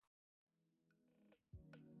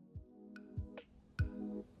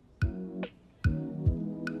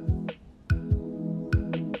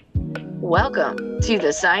Welcome to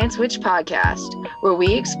the Science Witch Podcast, where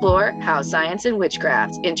we explore how science and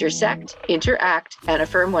witchcraft intersect, interact, and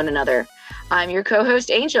affirm one another. I'm your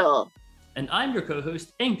co-host, Angel. And I'm your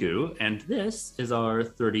co-host, Engu, and this is our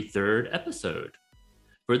 33rd episode.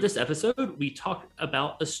 For this episode, we talked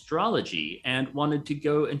about astrology and wanted to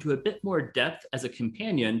go into a bit more depth as a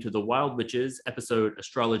companion to the Wild Witches episode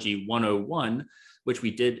Astrology 101, which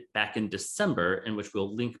we did back in December, and which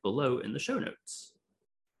we'll link below in the show notes.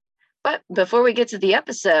 But before we get to the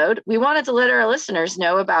episode, we wanted to let our listeners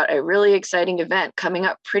know about a really exciting event coming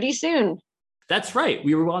up pretty soon. That's right.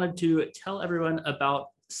 We wanted to tell everyone about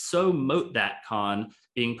So Mote That Con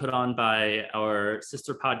being put on by our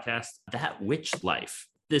sister podcast, That Witch Life.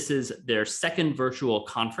 This is their second virtual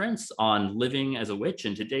conference on living as a witch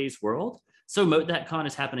in today's world. So Mote That Con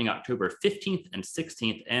is happening October 15th and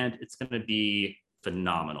 16th, and it's going to be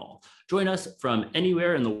phenomenal. Join us from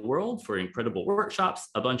anywhere in the world for incredible workshops,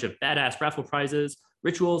 a bunch of badass raffle prizes,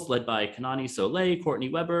 rituals led by Kanani Soleil, Courtney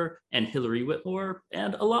Weber, and Hillary Whitmore,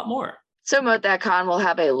 and a lot more. So Mote That Con will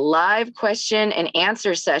have a live question and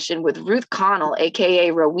answer session with Ruth Connell,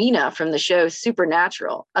 aka Rowena from the show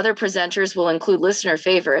Supernatural. Other presenters will include listener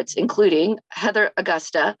favorites, including Heather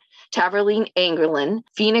Augusta, Taverline Angerlin,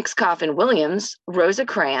 Phoenix Coffin Williams, Rosa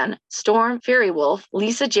Cran, Storm Fairy Wolf,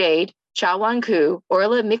 Lisa Jade, Chawan Ku,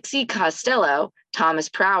 Orla Mixie Costello, Thomas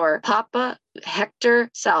Prower, Papa Hector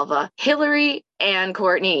Salva, Hillary, and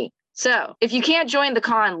Courtney. So if you can't join the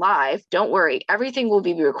con live, don't worry. Everything will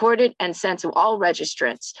be recorded and sent to all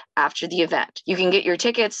registrants after the event. You can get your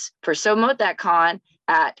tickets for So Mote That Con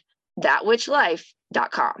at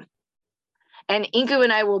thatwitchlife.com. And Inku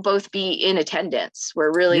and I will both be in attendance.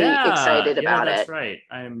 We're really excited about it. That's right.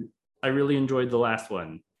 I really enjoyed the last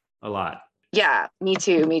one a lot. Yeah, me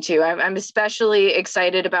too. I'm especially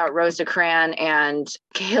excited about Rosa Cran and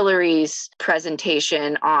Hillary's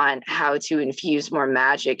presentation on how to infuse more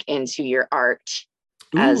magic into your art.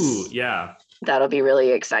 Yeah. That'll be really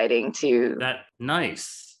exciting too.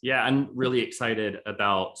 Nice. Yeah, I'm really excited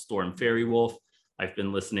about Storm Fairy Wolf. I've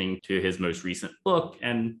been listening to his most recent book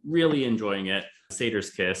and really enjoying it. Satyr's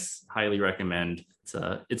Kiss, highly recommend.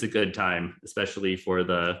 It's a good time, especially for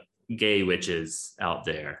the gay witches out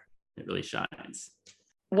there. It really shines.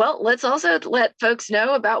 Well, let's also let folks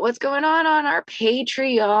know about what's going on our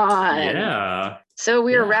Patreon. Yeah. So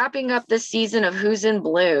we're wrapping up this season of Who's in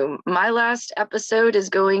Bloom. My last episode is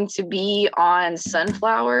going to be on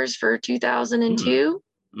sunflowers for 2002.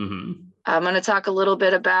 Mm-hmm. I'm going to talk a little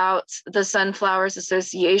bit about the Sunflowers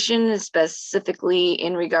Association, specifically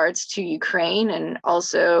in regards to Ukraine, and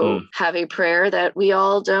also have a prayer that we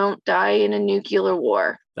all don't die in a nuclear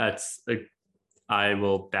war. I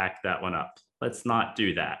will back that one up. Let's not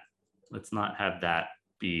do that. Let's not have that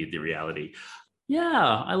be the reality.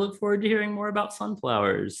 Yeah, I look forward to hearing more about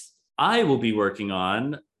sunflowers. I will be working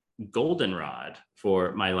on Goldenrod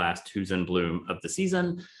for my last Who's in Bloom of the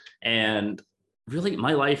season. And really,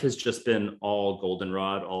 my life has just been all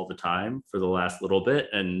Goldenrod all the time for the last little bit.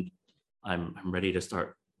 And I'm ready to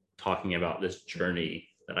start talking about this journey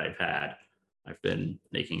that I've had. I've been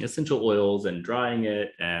making essential oils and drying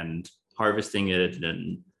it and harvesting it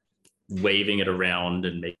and waving it around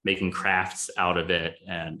and making crafts out of it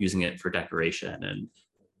and using it for decoration. And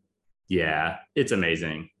yeah, it's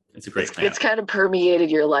amazing. It's a great plant. It's kind of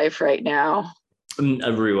permeated your life right now. In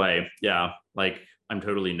every way. Yeah. Like I'm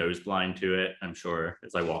totally nose blind to it. I'm sure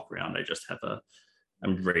as I walk around,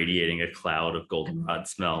 I'm radiating a cloud of goldenrod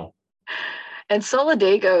smell. And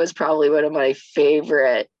Solidago is probably one of my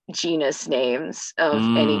favorite genus names of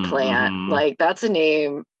any plant. Mm-hmm. Like that's a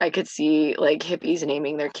name I could see like hippies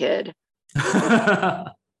naming their kid.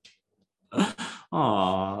 Aw,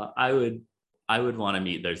 I would want to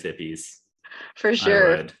meet those hippies. For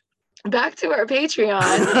sure. Back to our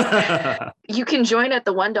Patreon. You can join at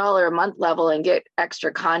the $1 a month level and get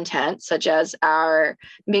extra content, such as our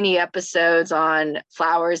mini episodes on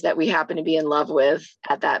flowers that we happen to be in love with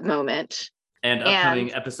at that moment. And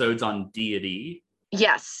upcoming episodes on deity.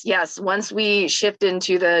 Yes. Once we shift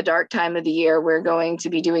into the dark time of the year, we're going to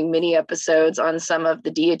be doing mini episodes on some of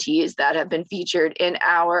the deities that have been featured in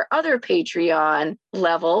our other Patreon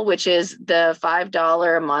level, which is the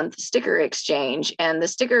 $5 a month sticker exchange. And the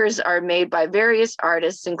stickers are made by various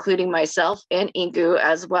artists, including myself and Inku,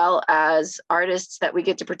 as well as artists that we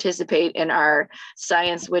get to participate in our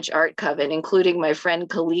Science Witch Art Coven, including my friend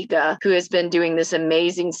Kalika, who has been doing this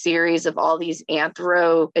amazing series of all these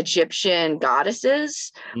Anthro-Egyptian goddesses.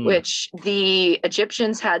 Which the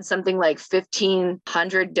Egyptians had something like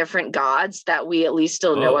 1,500 different gods that we at least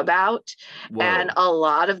still know about. Whoa. And a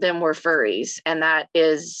lot of them were furries. And that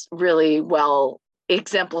is really well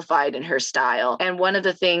exemplified in her style. And one of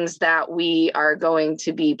the things that we are going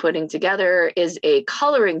to be putting together is a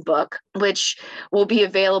coloring book, which will be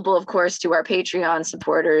available, of course, to our Patreon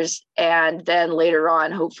supporters, and then later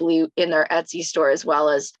on, hopefully in our Etsy store, as well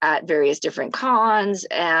as at various different cons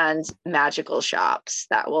and magical shops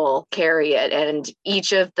that will carry it. And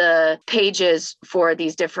each of the pages for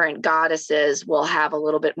these different goddesses will have a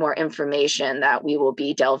little bit more information that we will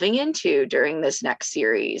be delving into during this next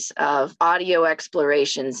series of audio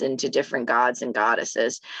explorations into different gods and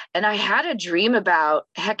goddesses. And I had a dream about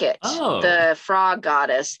Hecate, the frog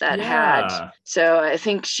goddess that so I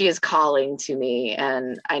think she is calling to me,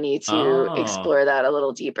 and I need to explore that a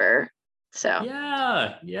little deeper. So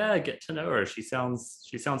get to know her. She sounds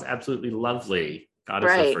absolutely lovely.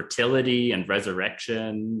 Goddess of fertility and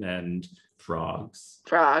resurrection and frogs,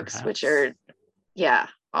 perhaps. Which are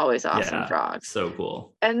always awesome. Frogs, so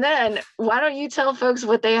cool. And then why don't you tell folks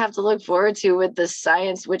what they have to look forward to with the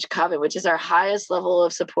Science Witch Coven, which is our highest level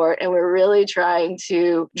of support, and we're really trying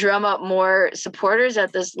to drum up more supporters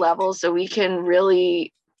at this level so we can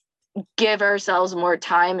really give ourselves more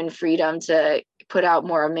time and freedom to put out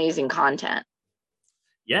more amazing content.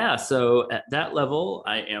 So at that level,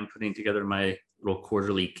 I am putting together my little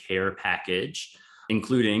quarterly care package,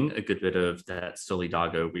 including a good bit of that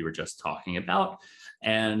Solidago we were just talking about,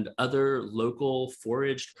 and other local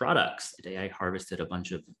foraged products. Today I harvested a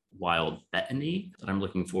bunch of wild betony that I'm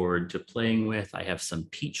looking forward to playing with. I have some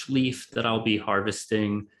peach leaf that I'll be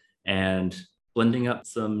harvesting and blending up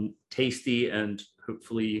some tasty and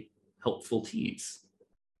hopefully helpful teas.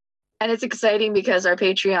 And it's exciting because our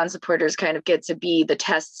Patreon supporters kind of get to be the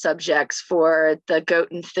test subjects for the goat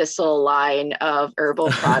and thistle line of herbal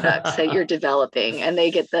products that you're developing. And they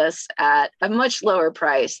get this at a much lower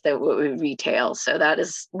price than what we retail. So that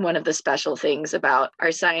is one of the special things about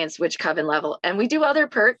our Science Witch Coven level. And we do other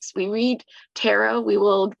perks. We read tarot. We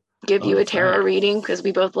will give you a tarot reading because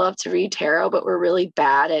we both love to read tarot, but we're really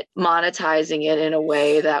bad at monetizing it in a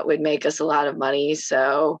way that would make us a lot of money.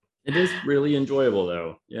 So it is really enjoyable,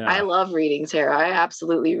 though. I love reading tarot. I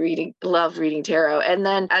absolutely love reading tarot. And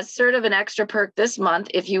then as sort of an extra perk this month,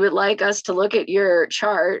 if you would like us to look at your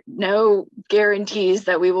chart, no guarantees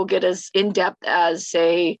that we will get as in-depth as,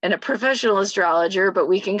 say, a professional astrologer, but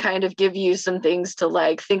we can kind of give you some things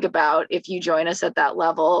to think about if you join us at that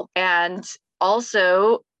level. And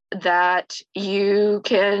also that you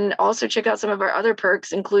can also check out some of our other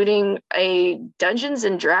perks, including a Dungeons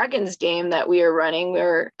and Dragons game that we are running.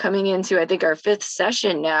 We're coming into, I think, our 5th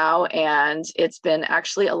session now, and it's been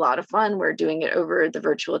actually a lot of fun. We're doing it over the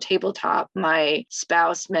virtual tabletop. My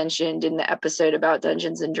spouse mentioned in the episode about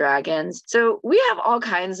Dungeons and Dragons. So we have all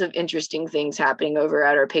kinds of interesting things happening over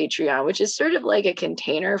at our Patreon, which is sort of like a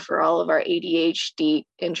container for all of our ADHD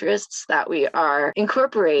interests that we are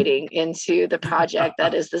incorporating into the project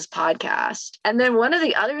that is this podcast. And then one of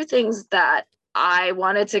the other things that I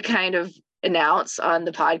wanted to kind of announce on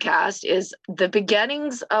the podcast is the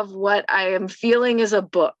beginnings of what I am feeling is a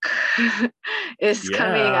book is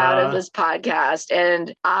coming out of this podcast.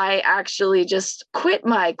 And I actually just quit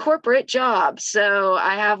my corporate job. So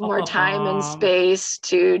I have more time and space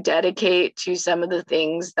to dedicate to some of the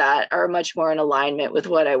things that are much more in alignment with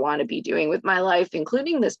what I want to be doing with my life,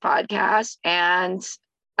 including this podcast. And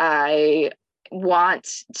I want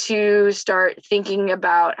to start thinking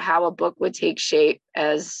about how a book would take shape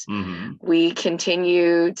as we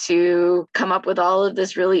continue to come up with all of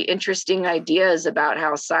this really interesting ideas about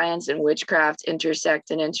how science and witchcraft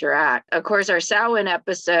intersect and interact. Of course, our Samhain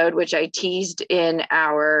episode, which I teased in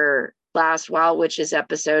our last Wild Witches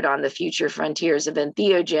episode on the future frontiers of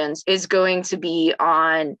entheogens, is going to be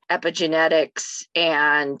on epigenetics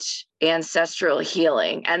and ancestral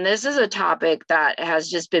healing. And this is a topic that has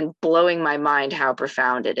just been blowing my mind how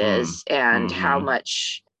profound it is and how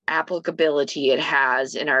much applicability it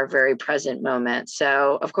has in our very present moment.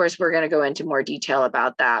 So of course, we're going to go into more detail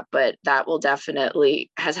about that, but that will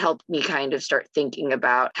definitely has helped me kind of start thinking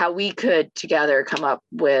about how we could together come up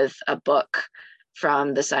with a book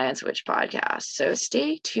from the Science Witch podcast. So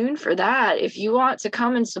stay tuned for that. If you want to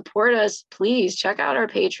come and support us, please check out our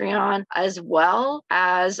Patreon, as well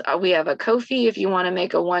as we have a Ko-fi if you want to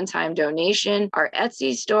make a one-time donation. Our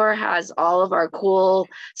Etsy store has all of our cool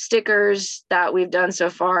stickers that we've done so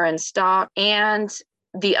far in stock. And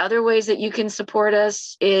the other ways that you can support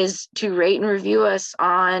us is to rate and review us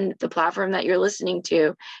on the platform that you're listening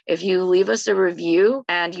to. If you leave us a review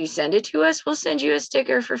and you send it to us, we'll send you a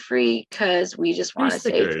sticker for free because we just want to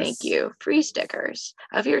say thank you. Free stickers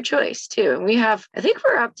of your choice too. And we have, I think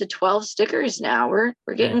we're up to 12 stickers now. We're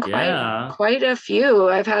getting quite a few.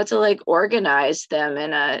 I've had to organize them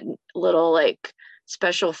in a little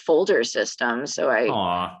special folder system, so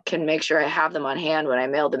I can make sure I have them on hand when I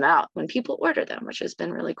mail them out when people order them, which has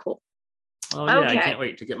been really cool. Oh yeah, I can't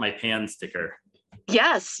wait to get my pan sticker.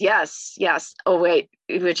 Yes. Oh wait,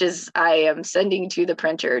 which is I am sending to the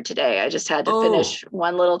printer today. I just had to finish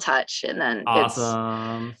one little touch, and then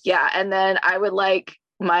awesome. And then I would like,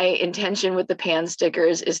 my intention with the pan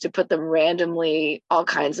stickers is to put them randomly all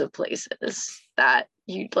kinds of places that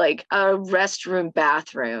you'd like, a restroom,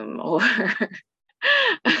 bathroom, or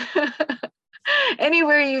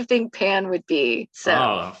anywhere you think pan would be.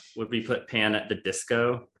 So would we put pan at the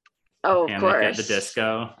disco? Oh, of Panic course. at the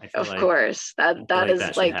disco. Of course. That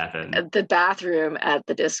is like the bathroom at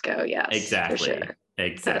the disco. Yes. Exactly. For sure.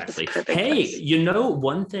 Exactly. Hey, place.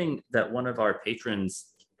 One thing that one of our patrons,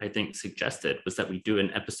 I think, suggested was that we do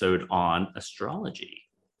an episode on astrology.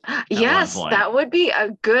 Yes, that would be a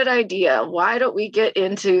good idea. Why don't we get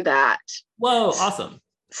into that? Whoa, awesome.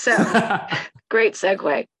 So great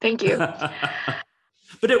segue. Thank you.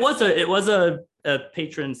 But it was a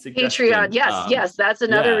patron suggestion. Patreon. Yes. That's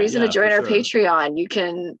another reason to join our Patreon. You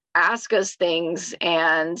can ask us things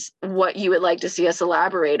and what you would like to see us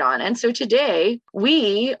elaborate on. And so today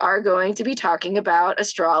we are going to be talking about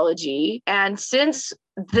astrology. And since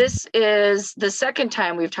this is the second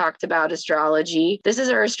time we've talked about astrology, this is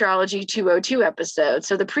our Astrology 202 episode.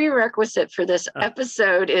 So the prerequisite for this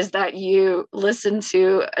episode is that you listen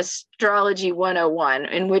to Astrology 101,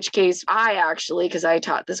 in which case I actually, because I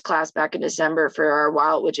taught this class back in December for our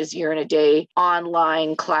Wild Witches Year and a Day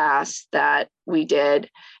online class that we did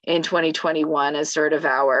in 2021 as sort of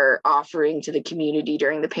our offering to the community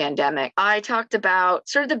during the pandemic. I talked about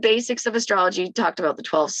sort of the basics of astrology, talked about the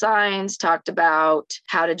 12 signs, talked about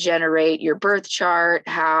how to generate your birth chart,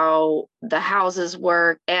 how the houses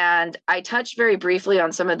work. And I touched very briefly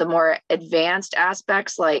on some of the more advanced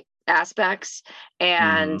aspects,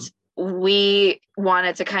 and we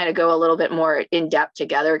wanted to kind of go a little bit more in depth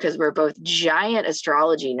together because we're both giant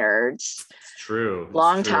astrology nerds. True.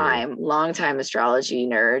 Long time astrology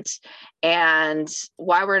nerds. And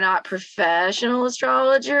why we're not professional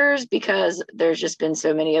astrologers, because there's just been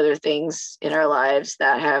so many other things in our lives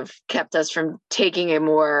that have kept us from taking a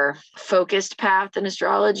more focused path in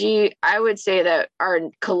astrology. I would say that our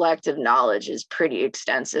collective knowledge is pretty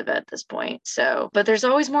extensive at this point. So, but there's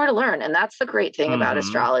always more to learn. And that's the great thing about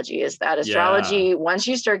astrology, is that astrology, once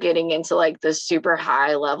you start getting into like the super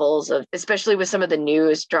high levels of, especially with some of the new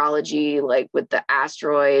astrology, like with the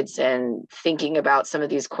asteroids and thinking about some of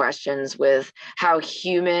these questions with how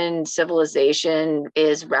human civilization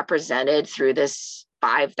is represented through this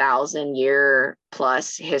 5,000 year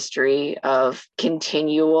plus history of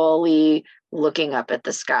continually looking up at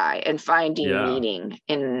the sky and finding meaning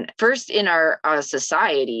in our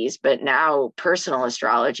societies, but now personal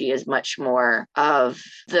astrology is much more of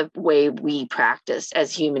the way we practice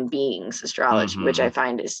as human beings astrology, which I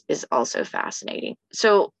find is also fascinating.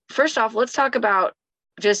 So first off, let's talk about,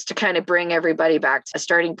 just to kind of bring everybody back to a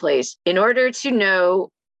starting place, in order to know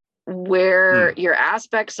where your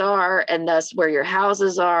aspects are and thus where your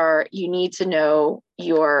houses are, you need to know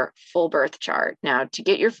your full birth chart. Now, to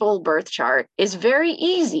get your full birth chart is very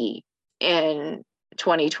easy in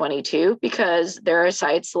 2022 because there are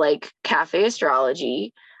sites like Cafe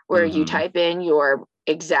Astrology where you type in your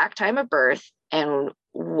exact time of birth and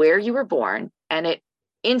where you were born, and it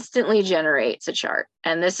instantly generates a chart.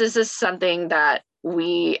 And this is something that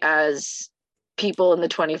we as people in the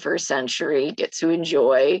 21st century get to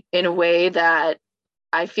enjoy in a way that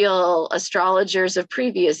I feel astrologers of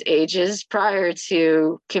previous ages prior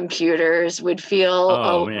to computers would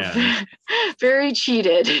feel very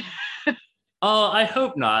cheated. I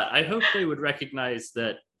hope not. I hope they would recognize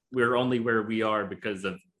that we're only where we are because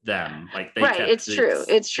of them. Like they It's true.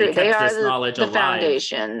 They are the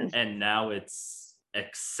foundation. And now it's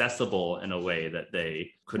accessible in a way that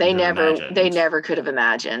they never could have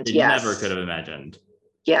imagined. Never could have imagined.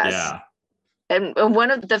 Yes. Yeah. And one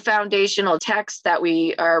of the foundational texts that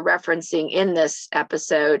we are referencing in this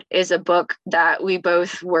episode is a book that we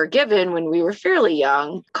both were given when we were fairly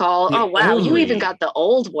young called, you even got the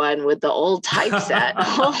old one with the old typeset.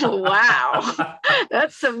 Oh, wow.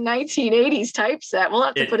 That's some 1980s typeset. We'll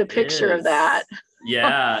have to put a picture of that.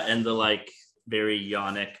 Yeah. And the like very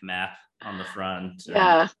Ionic map on the front.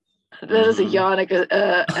 Yeah. That is a Ionic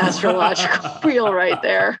astrological wheel right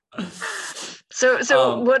there.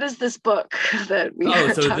 So what is this book that we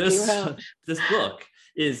are talking about? This book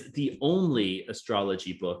is the only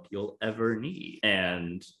astrology book you'll ever need.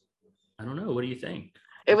 And I don't know, what do you think?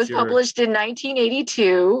 It was published in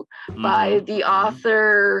 1982 by the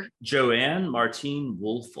author Joanne Martine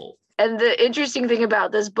Wolfel. And the interesting thing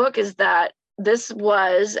about this book is that this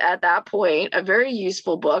was at that point a very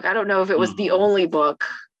useful book. I don't know if it was the Mhm. only book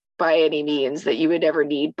by any means that you would ever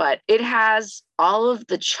need, but it has all of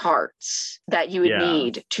the charts that you would Yeah.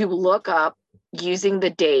 need to look up using the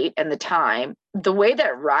date and the time. The way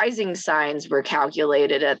that rising signs were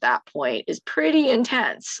calculated at that point is pretty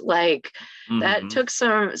intense. Like that Mhm. took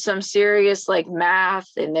some serious like math,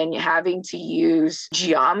 and then having to use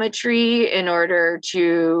geometry in order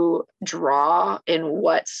to draw in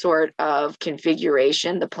what sort of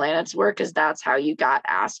configuration the planets were, because that's how you got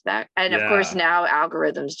aspect. And of course, Yeah. now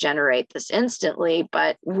algorithms generate this instantly.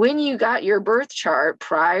 But when you got your birth chart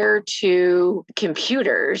prior to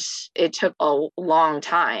computers, it took a long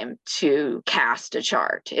time to cast a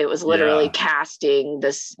chart. It was literally Yeah. casting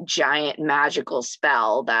this giant magical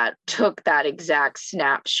spell that took that exact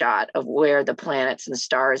snapshot of where the planets and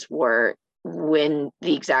stars were when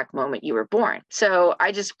the exact moment you were born. So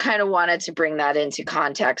I just kind of wanted to bring that into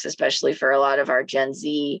context, especially for a lot of our Gen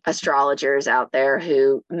Z astrologers out there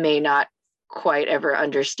who may not quite ever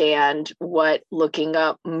understand what looking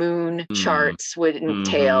up moon charts would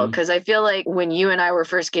entail. Mhm. Because I feel like when you and I were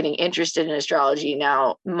first getting interested in astrology,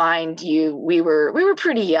 now mind you, we were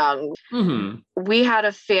pretty young. Mhm. We had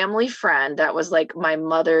a family friend that was like my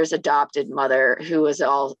mother's adopted mother, who was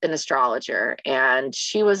an astrologer, and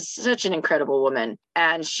she was such an incredible woman.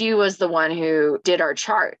 And she was the one who did our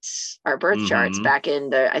charts, our birth charts, Mhm. back in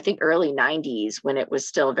the, I think, early 90s, when it was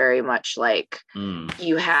still very much like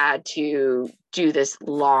you had to do this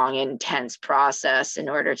long, intense process in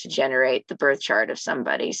order to generate the birth chart of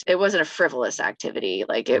somebody. So it wasn't a frivolous activity.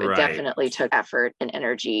 Like it Right. definitely took effort and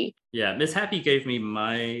energy. Yeah, Miss Happy gave me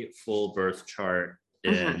my full birth chart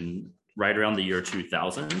Mhm. in right around the year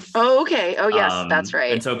 2000. Oh, okay. Oh, yes, that's And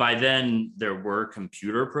right. so by then there were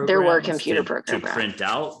computer There were programs computer to programs. print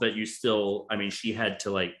out, but you still, I mean, she had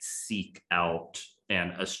to like seek out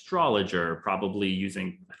an astrologer, probably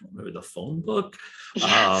using, I don't know, the phone book.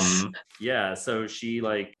 Yes. Yeah, so she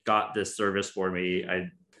like got this service for me. I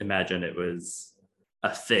imagine it was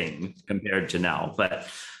a thing compared to now, but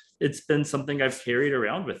it's been something I've carried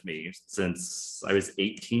around with me since I was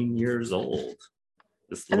 18 years old.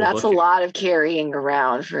 This And little that's a book. lot of carrying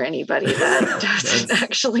around for anybody that doesn't that's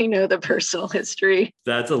actually know the personal history.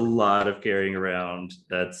 that's a lot of carrying around.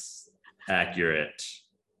 That's accurate.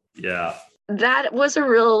 Yeah. That was a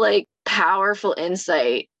real like powerful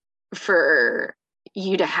insight for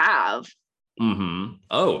you to have Mm-hmm.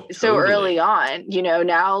 Oh, so early totally. on.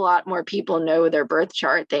 Now a lot more people know their birth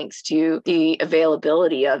chart thanks to the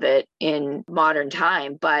availability of it in modern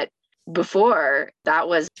time. But before, that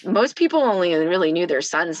was, most people only really knew their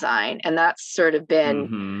sun sign, and that's sort of been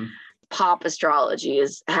Mm-hmm. pop astrology,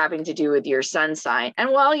 is having to do with your sun sign. And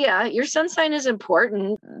while, yeah, your sun sign is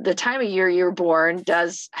important, the time of year you're born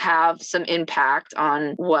does have some impact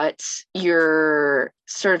on what your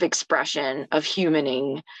sort of expression of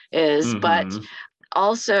humaning is. But Mm-hmm.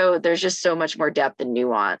 also, there's just so much more depth and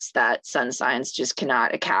nuance that sun signs just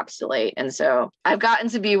cannot encapsulate. And so I've gotten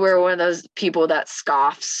to be one of those people that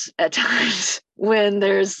scoffs at times when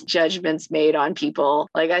there's judgments made on people.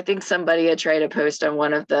 Like, I think somebody had tried to post on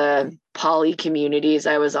one of the poly communities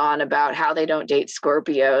I was on about how they don't date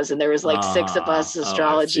Scorpios. And there was like 6 of us Oh, I've seen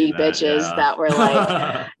astrology that. bitches that were like,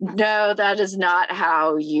 Yeah. no, that is not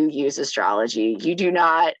how you use astrology. You do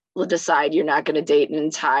not decide you're not going to date an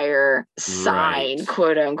entire Right. sign,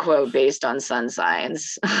 quote unquote, based on sun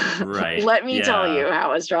signs. Right. Let me tell Yeah. you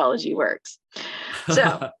how astrology works.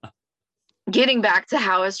 So, getting back to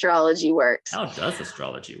how astrology works. How does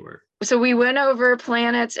astrology work? So, we went over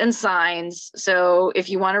planets and signs. So, if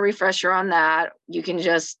you want a refresher on that, you can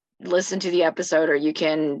just listen to the episode, or you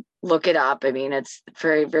can look it up. I mean, it's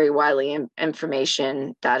very, very widely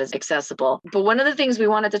information that is accessible. But one of the things we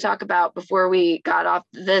wanted to talk about before we got off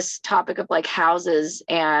this topic of like houses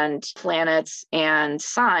and planets and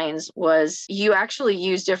signs was you actually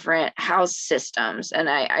use different house systems. And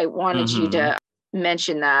I wanted you Mm-hmm. to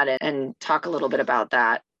mention that and talk a little bit about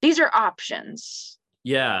that. These are options.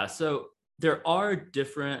 Yeah. So there are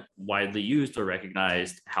different widely used or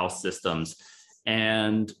recognized house systems.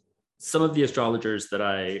 And some of the astrologers that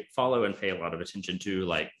I follow and pay a lot of attention to,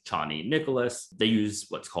 like Chani Nicholas, they use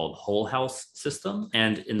what's called whole house system.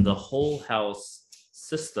 And in the whole house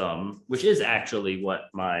system, which is actually what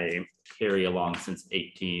my carry along since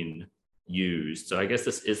 18 used. So I guess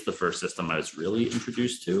this is the first system I was really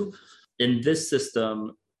introduced to. In this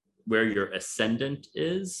system, where your ascendant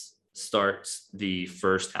is, starts the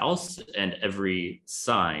first house, and every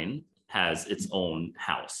sign has its own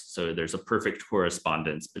house. So there's a perfect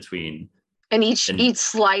correspondence between And each and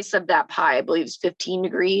slice of that pie, I believe, is 15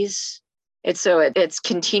 degrees. It's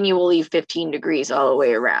continually 15 degrees all the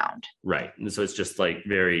way around. Right. And so it's just like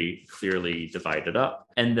very clearly divided up.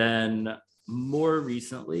 And then more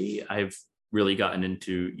recently, I've really gotten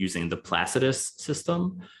into using the Placidus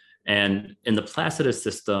system. And in the Placidus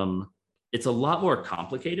system, it's a lot more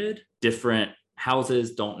complicated. Different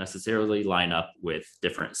houses don't necessarily line up with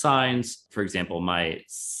different signs. For example, my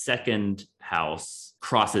second house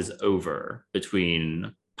crosses over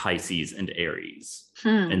between Pisces and Aries.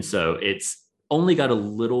 And so it's only got a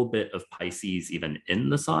little bit of Pisces even in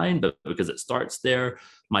the sign, but because it starts there,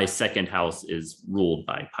 my second house is ruled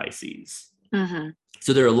by Pisces.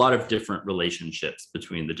 So there are a lot of different relationships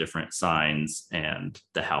between the different signs and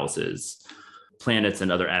the houses. Planets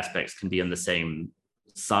and other aspects can be in the same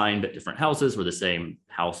sign but different houses, or the same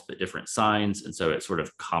house but different signs. And so it sort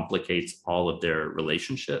of complicates all of their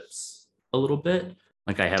relationships a little bit.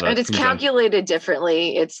 Like I have and it's calculated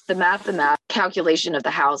differently. It's the mathematical calculation of the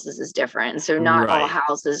houses is different. So not all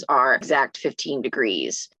houses are exact 15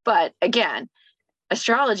 degrees. But again,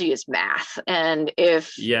 astrology is math. And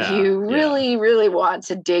if you really, really want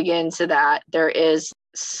to dig into that, there is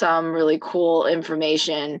some really cool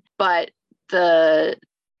information, but the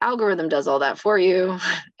algorithm does all that for you.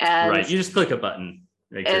 And you just click a button.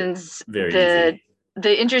 And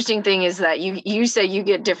the interesting thing is that you say you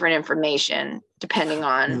get different information depending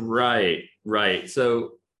on. Right.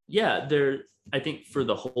 So I think for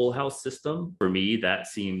the whole house system, for me, that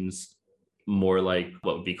seems more like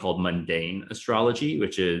what would be called mundane astrology,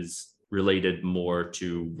 which is related more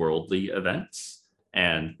to worldly events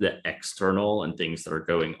and the external and things that are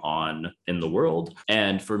going on in the world.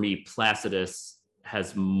 And for me, Placidus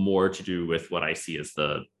has more to do with what I see as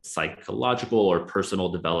the psychological or personal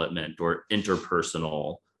development or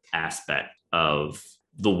interpersonal aspect of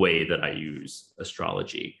the way that I use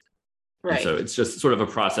astrology. Right. And so it's just sort of a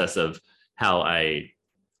process of how I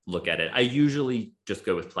look at it. I usually just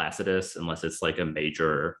go with Placidus unless it's like a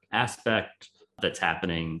major aspect that's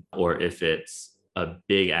happening, or if it's a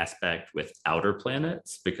big aspect with outer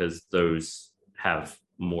planets, because those have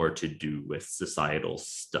more to do with societal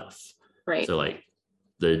stuff. Right. So like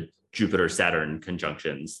the Jupiter-Saturn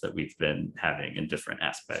conjunctions that we've been having in different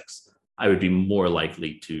aspects, I would be more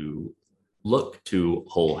likely to look to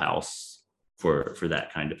whole house for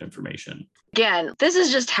that kind of information. Again, this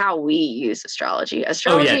is just how we use astrology.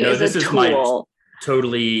 Astrology is a tool.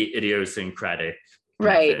 Totally idiosyncratic.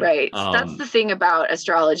 Right. That's the thing about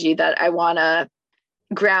astrology that I want to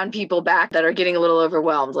ground people back that are getting a little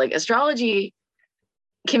overwhelmed. Like, astrology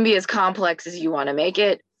can be as complex as you want to make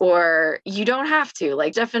it, or you don't have to.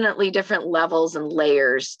 Like, definitely different levels and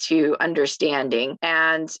layers to understanding,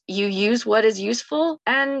 and you use what is useful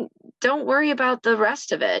and don't worry about the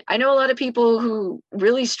rest of it. I know a lot of people who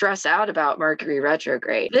really stress out about Mercury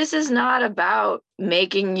retrograde. This is not about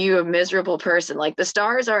making you a miserable person. Like, the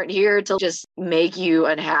stars aren't here to just make you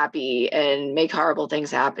unhappy and make horrible things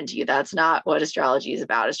happen to you. That's not what astrology is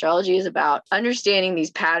about. Astrology is about understanding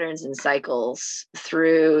these patterns and cycles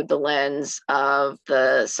through the lens of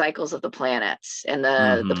the cycles of the planets and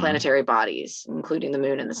the planetary bodies, including the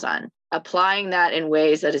moon and the sun. Applying that in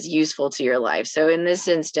ways that is useful to your life. So in this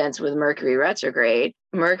instance with Mercury retrograde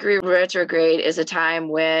is a time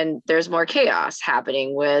when there's more chaos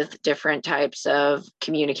happening with different types of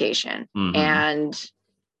communication. And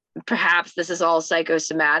perhaps this is all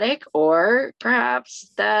psychosomatic, or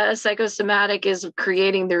perhaps the psychosomatic is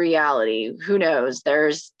creating the reality. Who knows?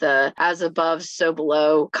 There's the as above, so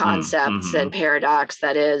below concepts and paradox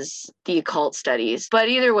that is the occult studies. But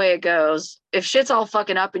either way it goes, if shit's all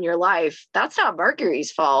fucking up in your life, that's not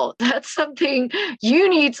Mercury's fault. That's something you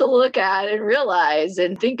need to look at and realize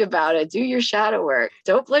and think about it. Do your shadow work.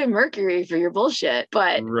 Don't blame Mercury for your bullshit.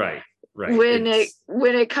 But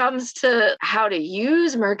when it comes to how to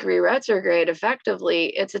use Mercury retrograde effectively,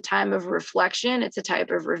 it's a time of reflection. It's a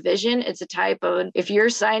type of revision. It's a type of, if you're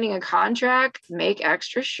signing a contract, make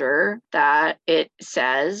extra sure that it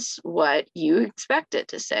says what you expect it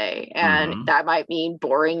to say. And that might mean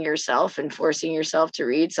boring yourself and forcing yourself to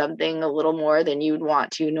read something a little more than you'd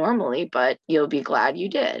want to normally, but you'll be glad you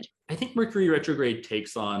did. I think Mercury retrograde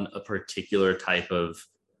takes on a particular type of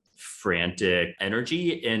frantic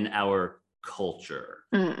energy in our culture,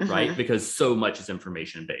 right? Because so much is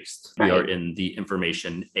information based. We are in the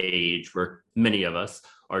information age where many of us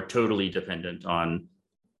are totally dependent on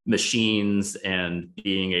machines and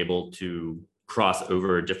being able to cross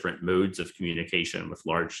over different modes of communication with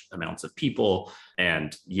large amounts of people.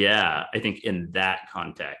 And I think in that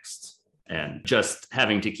context, and just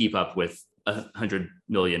having to keep up with 100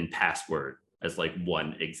 million password as like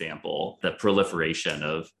one example, the proliferation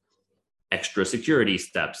of extra security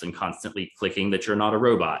steps and constantly clicking that you're not a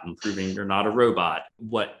robot and proving you're not a robot.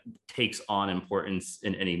 What takes on importance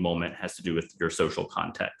in any moment has to do with your social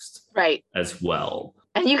context, right, as well.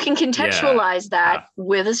 And you can contextualize that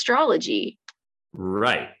with astrology.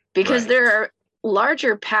 Right. Because there are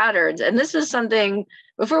larger patterns. And this is something,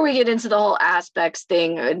 before we get into the whole aspects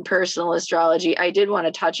thing in personal astrology, I did want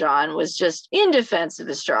to touch on was just in defense of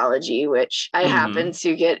astrology, which I happen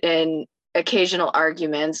to get in occasional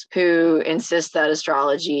arguments who insist that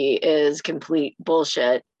astrology is complete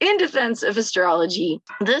bullshit. In defense of astrology,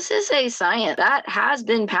 this is a science that has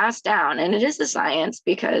been passed down, and it is a science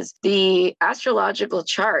because the astrological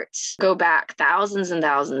charts go back thousands and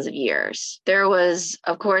thousands of years. There was,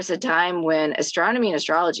 of course, a time when astronomy and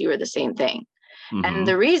astrology were the same thing. And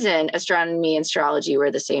the reason astronomy and astrology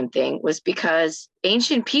were the same thing was because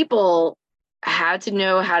ancient people had to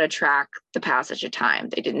know how to track the passage of time.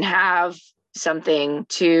 They didn't have something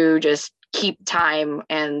to just keep time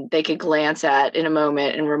and they could glance at in a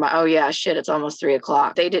moment and remind, oh yeah, shit, it's almost 3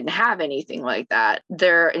 o'clock. They didn't have anything like that.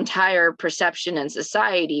 Their entire perception and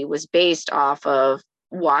society was based off of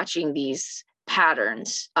watching these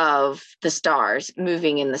patterns of the stars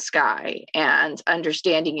moving in the sky and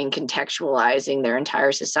understanding and contextualizing their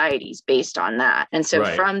entire societies based on that. And so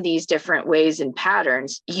from these different ways and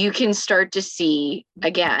patterns, you can start to see,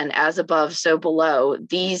 again, as above, so below,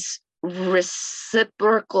 these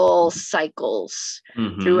reciprocal cycles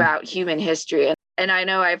throughout human history. And I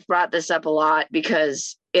know I've brought this up a lot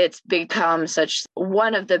because it's become such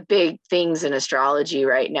one of the big things in astrology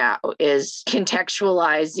right now is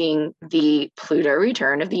contextualizing the Pluto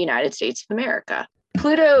return of the United States of America.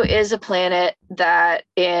 Pluto is a planet that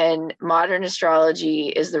in modern astrology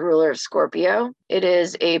is the ruler of Scorpio. It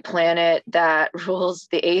is a planet that rules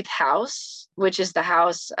the 8th house, which is the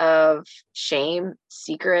house of shame,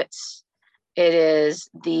 secrets. It is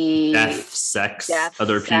the death, sex,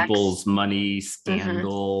 other people's money,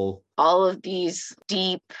 scandal. All of these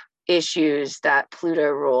deep issues that Pluto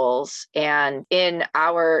rules. And in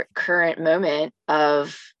our current moment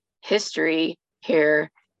of history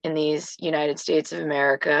here in these United States of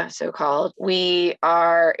America, so-called, we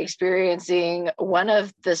are experiencing one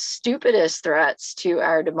of the stupidest threats to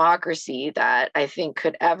our democracy that I think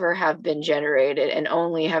could ever have been generated and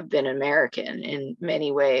only have been American in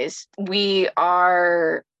many ways. We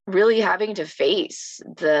are really having to face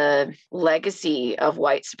the legacy of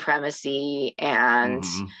white supremacy and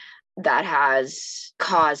that has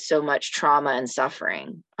caused so much trauma and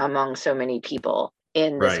suffering among so many people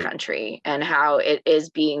in this country, and how it is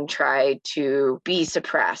being tried to be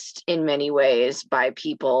suppressed in many ways by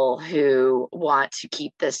people who want to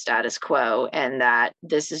keep the status quo, and that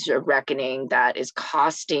this is a reckoning that is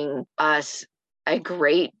costing us a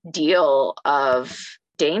great deal of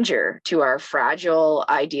danger to our fragile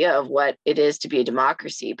idea of what it is to be a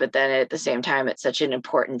democracy. But then at the same time, it's such an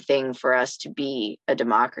important thing for us to be a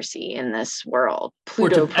democracy in this world.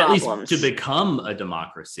 Pluto problems. At least to become a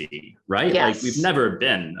democracy, right? Yes. Like we've never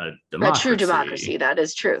been a democracy. A true democracy. That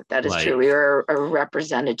is true. That is true. We are a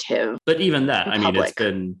representative. But even that, republic. I mean, it's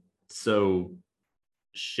been so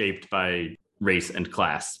shaped by race and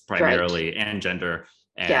class primarily, and gender.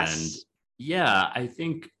 And yeah, I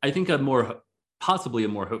think possibly a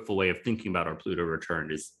more hopeful way of thinking about our Pluto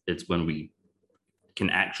return is it's when we can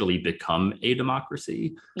actually become a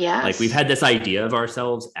democracy. Yes. Like we've had this idea of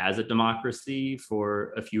ourselves as a democracy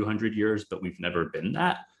for a few hundred years, but we've never been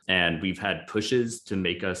that. And we've had pushes to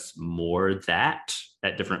make us more that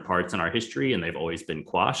at different parts in our history, and they've always been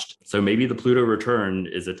quashed. So maybe the Pluto return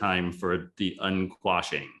is a time for the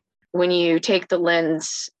unquashing. When you take the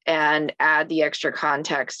lens and add the extra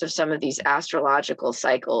context of some of these astrological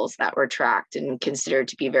cycles that were tracked and considered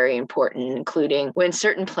to be very important, including when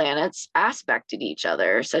certain planets aspected each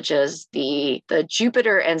other, such as the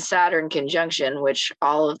Jupiter and Saturn conjunction, which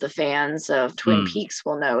all of the fans of Twin Peaks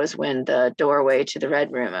will know is when the doorway to the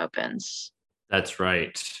Red Room opens. That's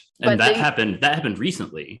right. And that happened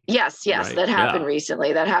recently. Yes, right? That happened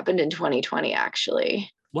recently. That happened in 2020, actually.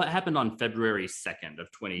 What happened on February 2nd of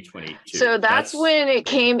 2022? So that's when it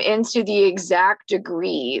came into the exact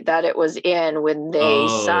degree that it was in when they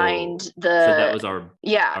signed the... So that was our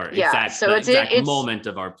exact moment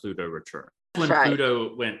of our Pluto return. When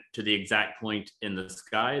Pluto went to the exact point in the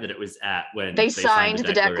sky that it was at when they signed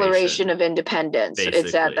the Declaration of Independence. Basically.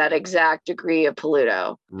 It's at that exact degree of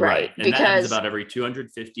Pluto. Right. And because that happens about every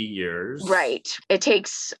 250 years. Right. It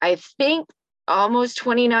takes, I think, almost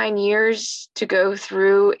 29 years to go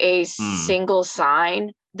through a single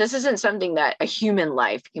sign. This isn't something that a human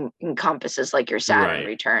life encompasses, like your Saturn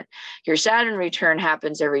return. Your Saturn return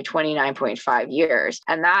happens every 29.5 years.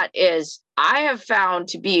 And that is I have found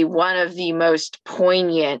to be one of the most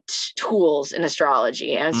poignant tools in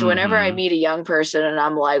astrology. And so whenever I meet a young person and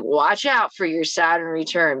I'm like, watch out for your Saturn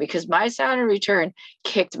return, because my Saturn return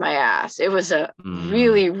kicked my ass. It was a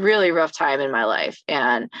really, really rough time in my life.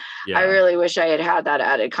 And I really wish I had that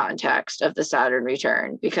added context of the Saturn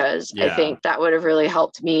return, because I think that would have really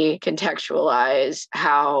helped me contextualize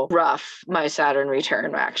how rough my Saturn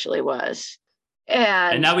return actually was.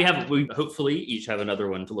 And now we hopefully each have another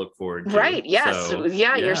one to look forward to. Right. Yes. So,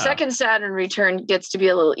 your second Saturn return gets to be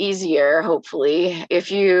a little easier, hopefully.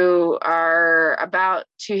 If you are about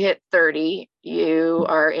to hit 30, you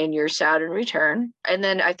are in your Saturn return. And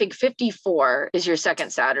then I think 54 is your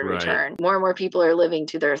second Saturn return. More and more people are living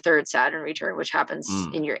to their third Saturn return, which happens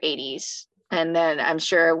in your 80s. And then I'm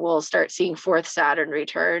sure we'll start seeing fourth Saturn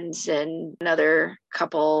returns in another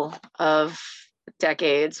couple of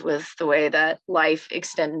decades with the way that life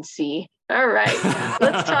extendency. All right,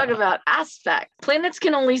 let's talk about aspect. Planets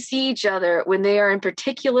can only see each other when they are in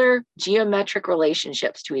particular geometric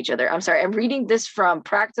relationships to each other. I'm sorry, I'm reading this from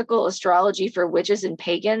Practical Astrology for Witches and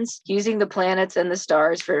Pagans, Using the Planets and the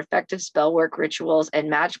Stars for Effective Spell Work, Rituals, and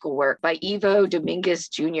Magical Work by Ivo Dominguez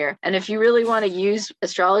Jr. And if you really want to use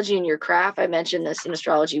astrology in your craft, I mentioned this in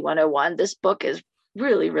Astrology 101. This book is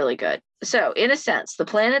really, really good. So, in a sense, the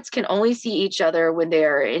planets can only see each other when they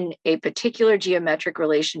are in a particular geometric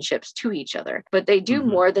relationships to each other, but they do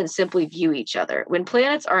more than simply view each other. When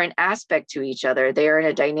planets are in aspect to each other, they are in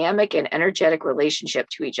a dynamic and energetic relationship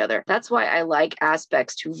to each other. That's why I like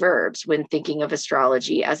aspects to verbs when thinking of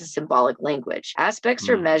astrology as a symbolic language. Aspects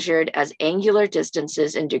are measured as angular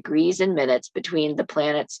distances in degrees and minutes between the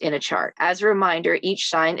planets in a chart. As a reminder, each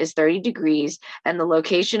sign is 30 degrees, and the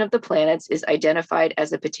location of the planets is identified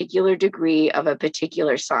as a particular degree of a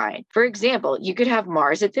particular sign. For example, you could have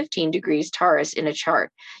Mars at 15 degrees Taurus in a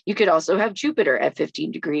chart. You could also have Jupiter at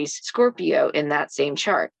 15 degrees Scorpio in that same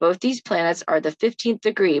chart. Both these planets are the 15th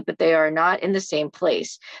degree, but they are not in the same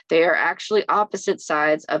place. They are actually opposite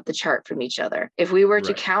sides of the chart from each other. If we were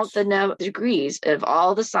to count the degrees of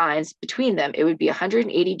all the signs between them, it would be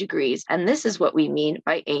 180 degrees. And this is what we mean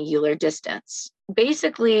by angular distance.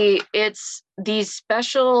 Basically, it's these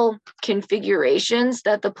special configurations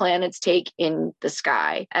that the planets take in the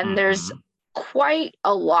sky. And there's quite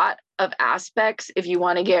a lot of aspects if you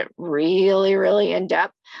want to get really, really in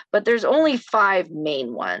depth, but there's only 5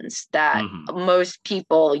 main ones that most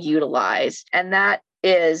people utilize. And that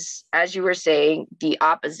is, as you were saying, the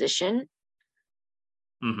opposition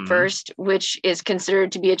first, which is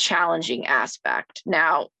considered to be a challenging aspect.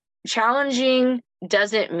 Now, challenging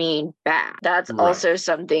doesn't mean bad. That's also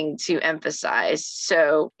something to emphasize.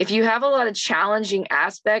 So if you have a lot of challenging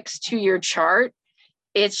aspects to your chart,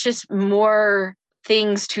 it's just more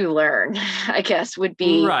things to learn, I guess, would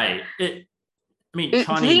be. Right.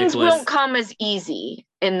 Things won't come as easy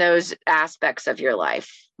in those aspects of your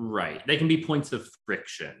life. Right. They can be points of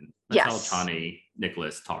friction. That's how Chani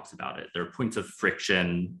Nicholas talks about it. They're points of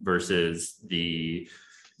friction versus the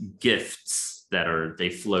gifts that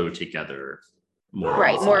they flow together. More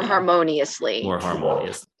harmoniously. More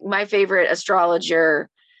harmonious. My favorite astrologer,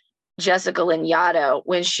 Jessica Lanyadoo,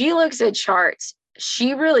 when she looks at charts,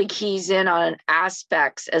 she really keys in on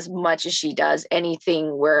aspects as much as she does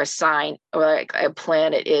anything where a sign or like a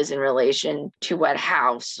planet is in relation to what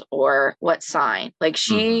house or what sign. Like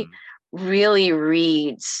she really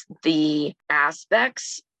reads the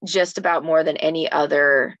aspects just about more than any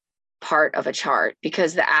other part of a chart,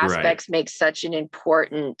 because the aspects make such an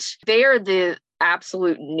important, they are the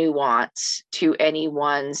absolute nuance to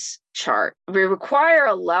anyone's chart. We require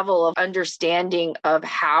a level of understanding of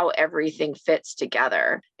how everything fits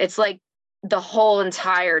together. It's like the whole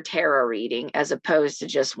entire tarot reading as opposed to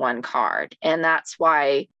just one card. And that's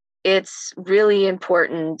why it's really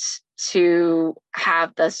important to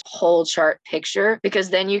have this whole chart picture, because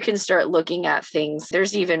then you can start looking at things.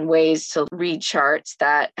 There's even ways to read charts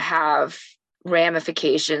that have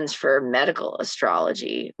ramifications for medical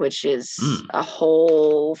astrology, which is a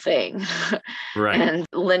whole thing. And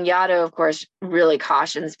Lanyadoo, of course, really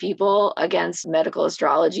cautions people against medical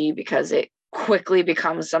astrology because it quickly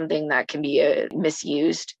becomes something that can be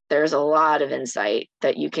misused. There's a lot of insight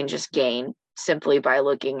that you can just gain simply by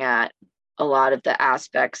looking at a lot of the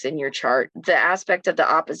aspects in your chart. The aspect of the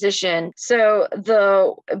opposition. So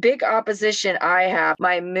the big opposition I have,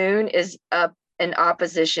 my moon is up in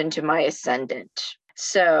opposition to my ascendant.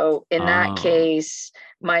 So in that case,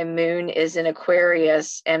 my moon is in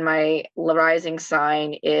Aquarius and my rising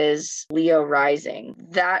sign is Leo rising.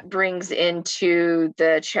 That brings into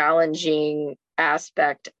the challenging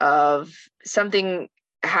aspect of something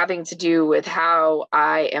having to do with how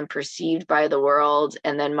I am perceived by the world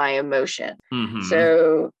and then my emotion. Mm-hmm.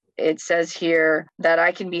 So it says here that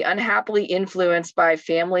I can be unhappily influenced by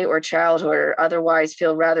family or childhood, or otherwise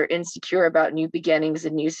feel rather insecure about new beginnings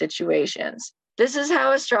and new situations. This is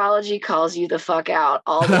how astrology calls you the fuck out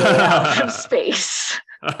all the way out from space.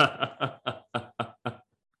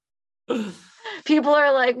 People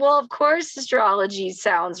are like, well, of course astrology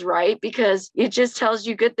sounds right because it just tells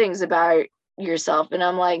you good things about yourself. And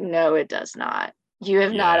I'm like, no, it does not. You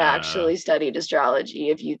have not actually studied astrology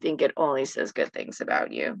if you think it only says good things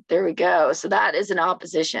about you. There we go. So that is an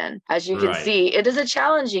opposition. As you can see, it is a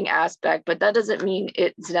challenging aspect, but that doesn't mean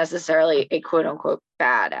it's necessarily a quote unquote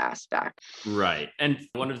bad aspect. Right. And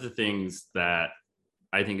one of the things that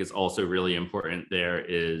I think is also really important there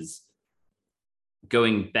is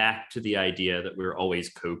going back to the idea that we're always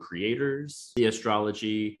co-creators. The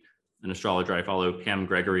astrology, an astrologer I follow, Pam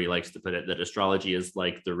Gregory, likes to put it that astrology is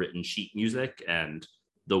like the written sheet music, and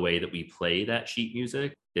the way that we play that sheet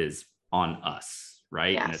music is on us,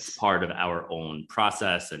 right? Yes. And it's part of our own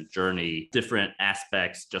process and journey. Different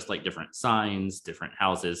aspects, just like different signs, different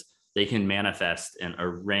houses, they can manifest in a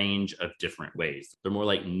range of different ways. They're more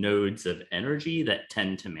like nodes of energy that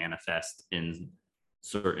tend to manifest in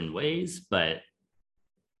certain ways, but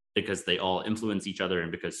because they all influence each other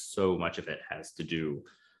and because so much of it has to do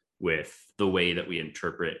with the way that we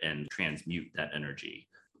interpret and transmute that energy,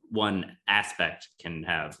 one aspect can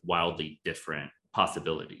have wildly different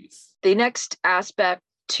possibilities. The next aspect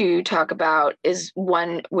to talk about is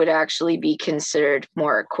one would actually be considered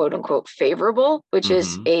more quote unquote favorable, which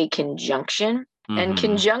is a conjunction. And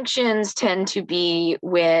conjunctions tend to be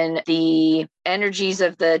when the energies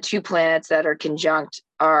of the two planets that are conjunct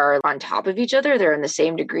are on top of each other. They're in the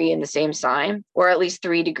same degree in the same sign, or at least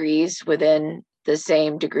 3 degrees within the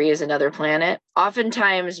same degree as another planet.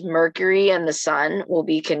 Oftentimes, Mercury and the sun will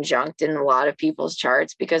be conjunct in a lot of people's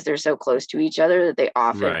charts because they're so close to each other that they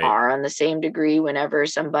often are on the same degree whenever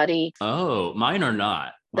somebody... Oh, mine are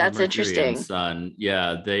not. That's Mercury interesting. And sun,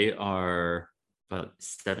 yeah, they are about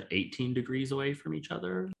 18 degrees away from each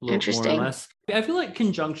other, a little more or less. I feel like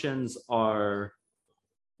conjunctions are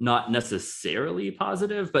not necessarily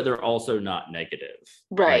positive, but they're also not negative.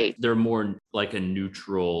 Right. Like, they're more like a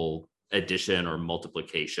neutral addition or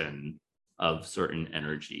multiplication of certain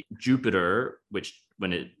energy. Jupiter, which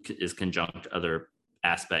when it is conjunct other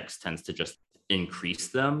aspects, tends to just increase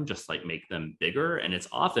them, just like make them bigger. And it's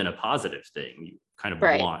often a positive thing. You kind of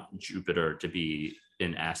want Jupiter to be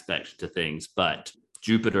in aspect to things, but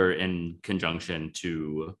Jupiter in conjunction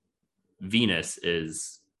to Venus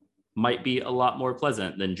might be a lot more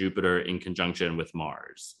pleasant than Jupiter in conjunction with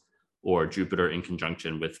Mars or Jupiter in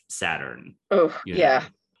conjunction with Saturn. Oh, yeah.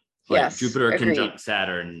 Like, yes, Jupiter conjunct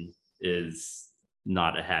Saturn is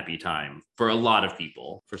not a happy time for a lot of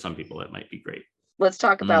people. For some people, it might be great. Let's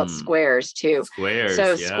talk about squares too.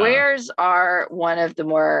 Squares are one of the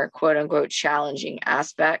more quote unquote challenging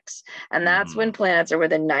aspects. And that's when planets are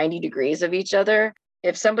within 90 degrees of each other.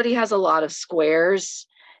 If somebody has a lot of squares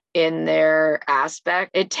in their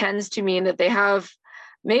aspect, it tends to mean that they have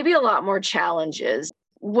maybe a lot more challenges.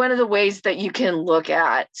 One of the ways that you can look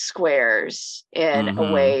at squares in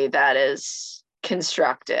a way that is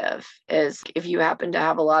constructive is if you happen to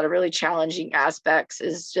have a lot of really challenging aspects,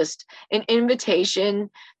 is just an invitation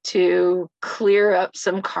to clear up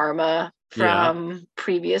some karma from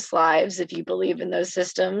previous lives if you believe in those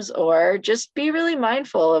systems, or just be really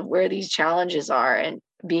mindful of where these challenges are and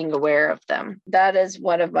being aware of them. That is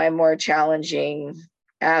one of my more challenging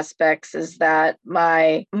aspects, is that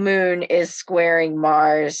my moon is squaring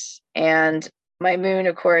Mars, and my moon,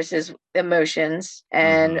 of course, is emotions,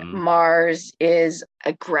 and Mars is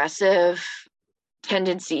aggressive,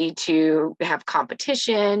 tendency to have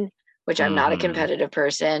competition, which I'm not a competitive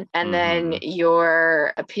person. And then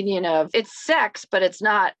your opinion of it's sex, but it's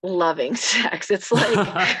not loving sex. It's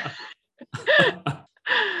like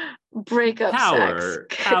breakup sex.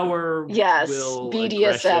 Power. Yes, will,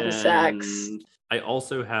 BDSM sex. I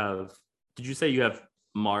also have, did you say you have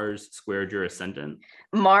Mars squared your ascendant?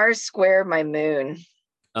 Mars squared my moon.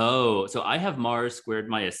 Oh, so I have Mars squared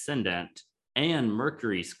my ascendant and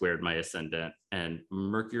Mercury squared my ascendant, and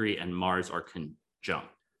Mercury and Mars are conjunct.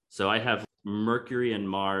 So I have Mercury and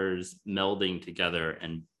Mars melding together,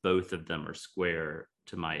 and both of them are square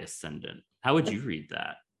to my ascendant. How would you read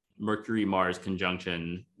that? Mercury, Mars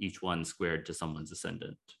conjunction, each one squared to someone's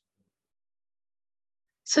ascendant.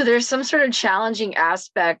 So there's some sort of challenging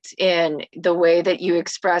aspect in the way that you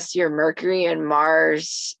express your Mercury and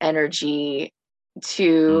Mars energy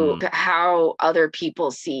to how other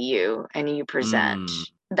people see you and you present.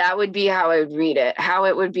 That would be how I would read it. How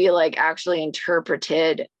it would be like actually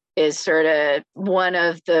interpreted is sort of one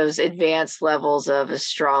of those advanced levels of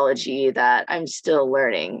astrology that I'm still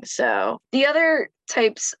learning. So the other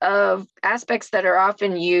types of aspects that are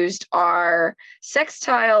often used are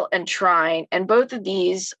sextile and trine, and both of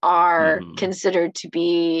these are considered to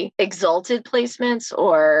be exalted placements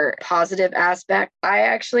or positive aspect. I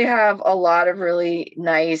actually have a lot of really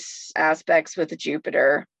nice aspects with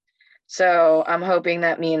Jupiter. So I'm hoping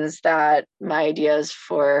that means that my ideas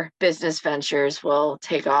for business ventures will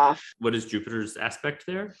take off. What is Jupiter's aspect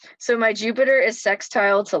there? So my Jupiter is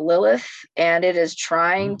sextile to Lilith, and it is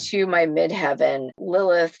trine to my midheaven.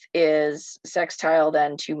 Lilith is sextile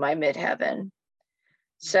then to my midheaven.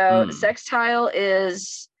 So sextile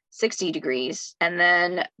is 60 degrees, and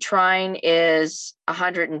then trine is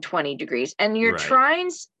 120 degrees. And your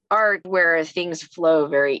trines are where things flow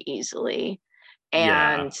very easily.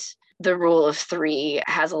 And the rule of three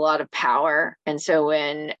has a lot of power. And so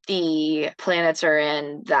when the planets are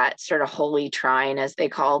in that sort of holy trine, as they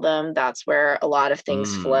call them, that's where a lot of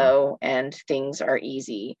things flow and things are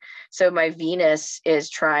easy. So my Venus is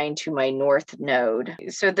trine to my north node.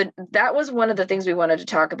 So that was one of the things we wanted to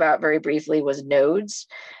talk about very briefly was nodes.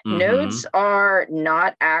 Nodes are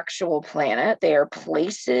not actual planet. They are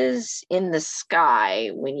places in the sky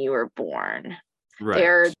when you were born.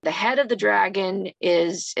 Right. The head of the dragon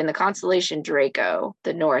is in the constellation Draco,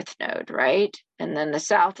 the north node, right? And then the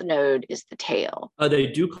south node is the tail. They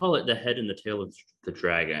do call it the head and the tail of the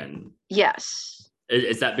dragon. Yes.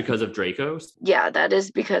 Is that because of Draco? Yeah, that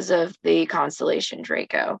is because of the constellation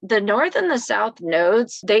Draco. The north and the south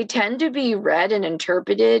nodes, they tend to be read and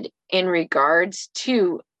interpreted in regards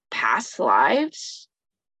to past lives,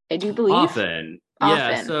 I do believe. Often.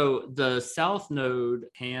 Yeah, so the South Node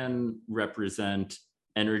can represent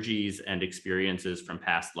energies and experiences from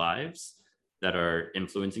past lives that are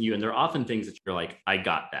influencing you. And they're often things that you're like, I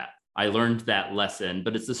got that. I learned that lesson,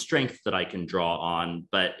 but it's a strength that I can draw on,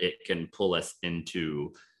 but it can pull us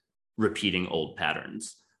into repeating old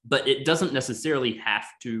patterns. But it doesn't necessarily have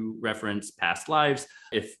to reference past lives.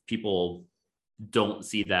 If people don't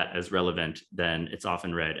see that as relevant, then it's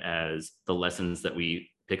often read as the lessons that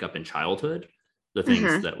we pick up in childhood, the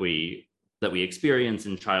things that we experience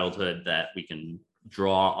in childhood that we can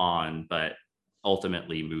draw on, but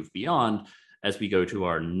ultimately move beyond as we go to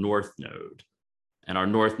our north node. And our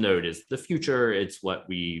north node is the future. It's what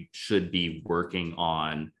we should be working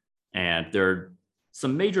on. And there are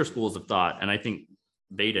some major schools of thought, and I think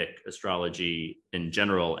Vedic astrology in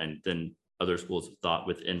general, and then other schools of thought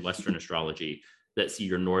within Western astrology, that see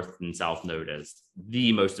your north and south node as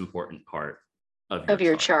the most important part of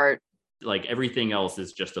your chart. Like everything else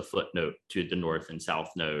is just a footnote to the north and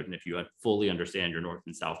south node. And if you fully understand your north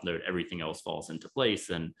and south node, everything else falls into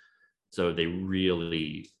place. And so they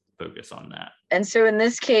really focus on that. And so in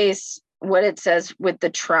this case, what it says with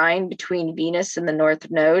the trine between Venus and the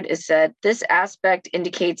north node is that this aspect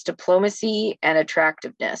indicates diplomacy and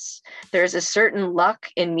attractiveness. There's a certain luck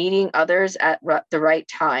in meeting others at the right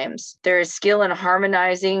times. There is skill in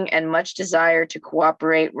harmonizing and much desire to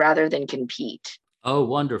cooperate rather than compete. Oh,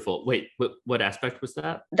 wonderful. Wait, what aspect was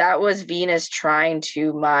that? That was Venus trine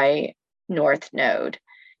to my north node.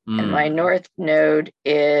 And my north node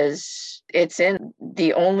it's in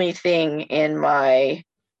the only thing in my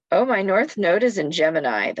north node is in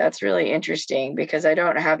Gemini. That's really interesting because I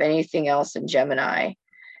don't have anything else in Gemini.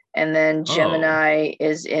 And then Gemini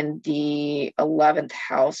is in the 11th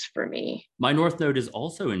house for me. My north node is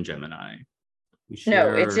also in Gemini.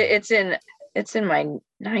 No, it's in my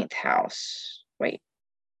 9th house. Wait.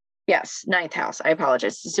 Yes, 9th house. I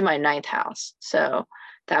apologize. It's in my 9th house. So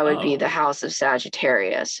that would be the house of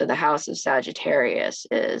Sagittarius. So the house of Sagittarius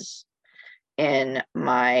is in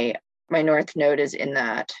my north node is in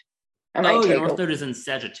that. Your north node is in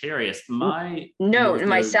Sagittarius. My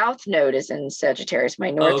south node is in Sagittarius. My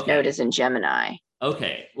north node is in Gemini.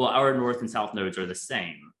 Okay. Well, our north and south nodes are the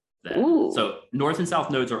same then. So north and south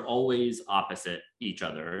nodes are always opposite each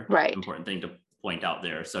other. Right. Important thing to point out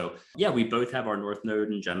there. So yeah, we both have our north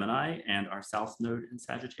node in Gemini and our south node in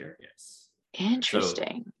Sagittarius.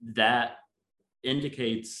 Interesting. So that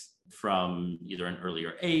indicates from either an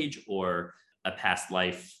earlier age or a past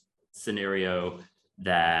life scenario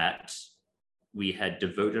that we had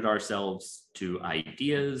devoted ourselves to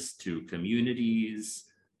ideas, to communities,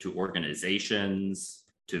 to organizations,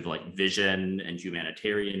 to like vision and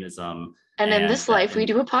humanitarianism. And in this life, we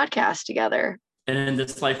do a podcast together. And in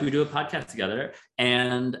this life, we do a podcast together.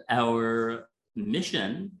 And our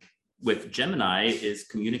mission with Gemini is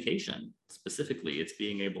communication. Specifically, it's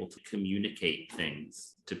being able to communicate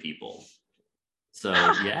things to people. So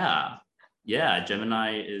yeah. Yeah,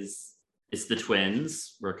 Gemini is the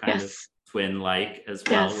twins. We're kind of Yes. twin-like as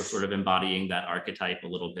well. Yes. We're sort of embodying that archetype a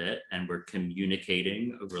little bit, and we're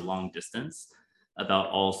communicating over long distance about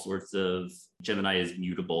all sorts of. Gemini is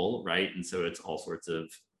mutable, right? And so it's all sorts of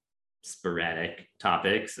sporadic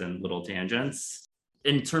topics and little tangents.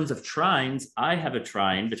 In terms of trines, I have a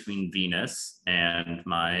trine between Venus and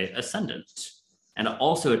my ascendant, and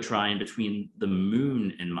also a trine between the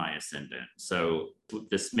moon and my ascendant. So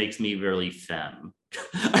this makes me really femme.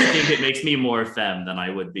 I think it makes me more femme than I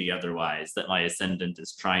would be otherwise, that my ascendant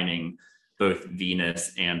is trining both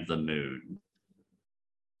Venus and the moon.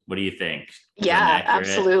 What do you think? Is that Yeah, accurate?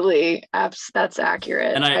 absolutely. That's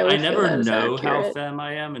accurate. And I I would feel never that is know how accurate. femme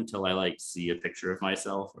I am until I like see a picture of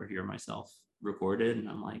myself or hear myself recorded, and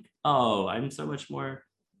I'm like, oh, I'm so much more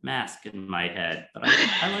mask in my head. But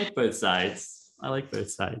I like both sides. I like both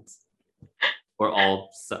sides. Or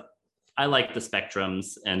all. So I like the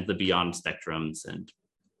spectrums and the beyond spectrums and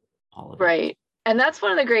all of it. Right. And that's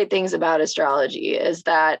one of the great things about astrology is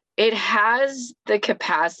that it has the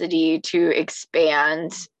capacity to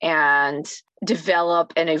expand and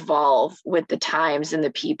develop and evolve with the times and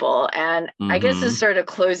the people. And I guess this is sort of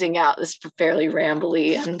closing out this fairly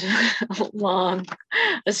rambly and long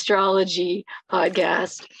astrology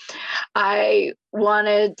podcast. I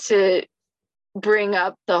wanted to bring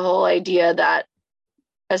up the whole idea that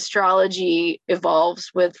astrology evolves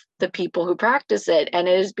with the people who practice it, and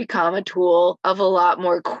it has become a tool of a lot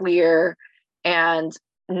more queer and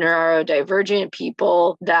neurodivergent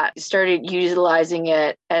people that started utilizing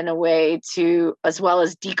it in a way to, as well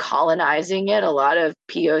as decolonizing it. A lot of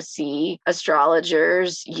POC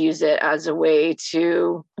astrologers use it as a way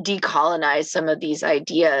to decolonize some of these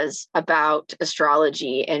ideas about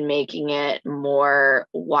astrology and making it more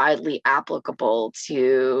widely applicable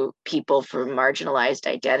to people from marginalized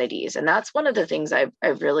identities. And that's one of the things I've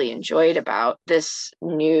really enjoyed about this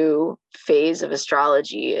new phase of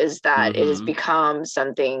astrology, is that it has become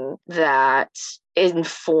something that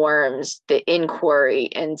informs the inquiry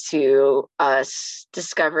into us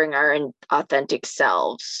discovering our authentic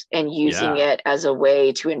selves and using it as a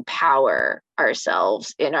way to empower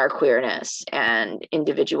ourselves in our queerness and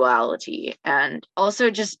individuality, and also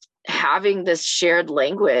just having this shared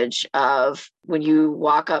language of when you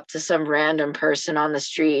walk up to some random person on the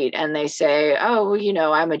street and they say, oh,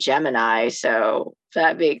 well, I'm a Gemini, so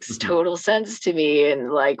that makes total sense to me,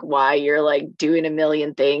 and like why you're like doing a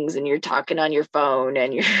million things and you're talking on your phone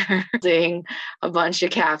and you're using a bunch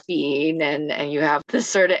of caffeine and you have this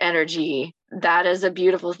sort of energy. That is a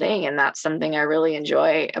beautiful thing, and that's something I really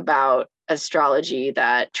enjoy about astrology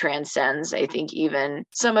that transcends, I think, even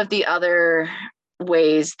some of the other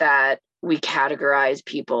ways that we categorize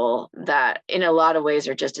people that in a lot of ways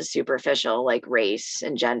are just as superficial, like race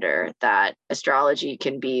and gender. That astrology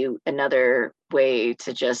can be another way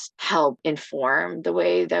to just help inform the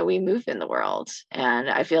way that we move in the world. And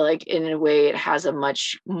I feel like in a way it has a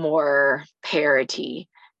much more parity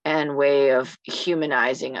and way of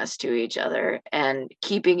humanizing us to each other, and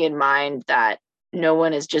keeping in mind that no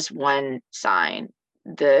one is just one sign.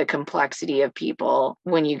 The complexity of people,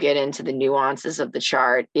 when you get into the nuances of the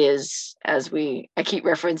chart, is, I keep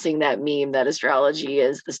referencing that meme that astrology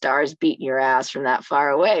is the stars beating your ass from that far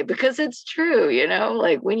away, because it's true,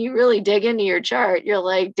 like when you really dig into your chart, you're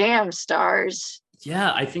like, damn, stars.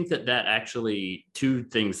 Yeah, I think that actually, two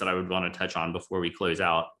things that I would want to touch on before we close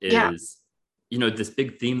out is, this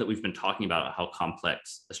big theme that we've been talking about, how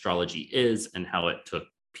complex astrology is and how it took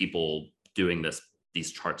people doing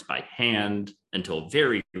these charts by hand until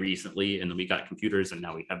very recently. And then we got computers and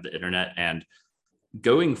now we have the internet. And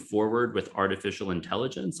going forward with artificial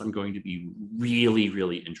intelligence, I'm going to be really,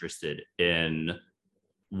 really interested in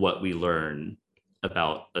what we learn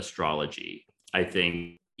about astrology. I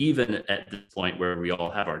think even at this point where we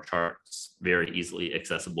all have our charts very easily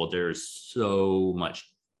accessible, there's so much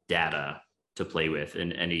data to play with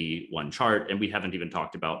in any one chart. And we haven't even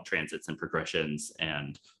talked about transits and progressions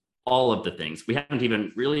and all of the things. We haven't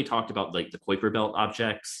even really talked about like the Kuiper belt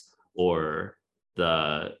objects or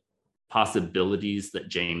the possibilities that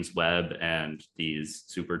James Webb and these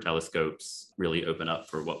super telescopes really open up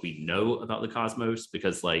for what we know about the cosmos.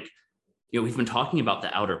 Because we've been talking about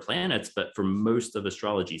the outer planets, but for most of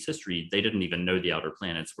astrology's history, they didn't even know the outer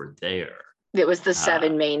planets were there. It was the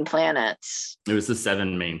seven main planets. It was the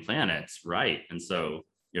seven main planets, right? And so,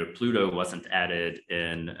 Pluto wasn't added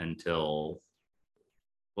in until,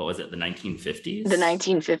 what was it, the 1950s? The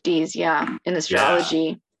 1950s, yeah, in astrology.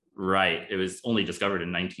 Yeah, right. It was only discovered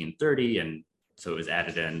in 1930, and so it was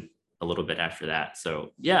added in a little bit after that.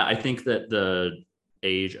 So, yeah, I think that the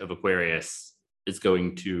age of Aquarius is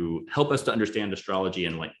going to help us to understand astrology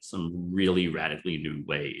in like some really radically new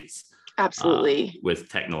ways. Absolutely. With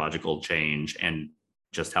technological change and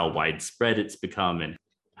just how widespread it's become and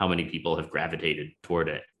how many people have gravitated toward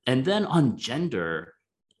it. And then on gender,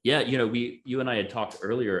 yeah, you and I had talked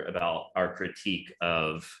earlier about our critique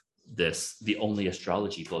of the only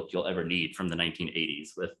astrology book you'll ever need from the 1980s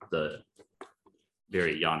with the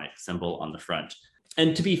very Ionic symbol on the front.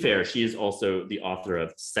 And to be fair, she is also the author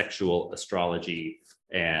of Sexual Astrology.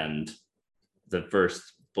 And the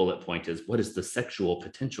first bullet point is, what is the sexual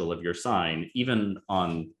potential of your sign, even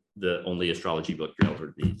on the only astrology book you'll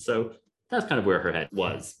ever read? So that's kind of where her head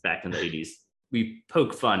was back in the 80s. We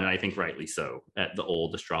poke fun, and I think rightly so, at the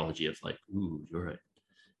old astrology of like, ooh, you're a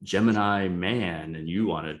Gemini man and you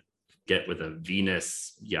want to get with a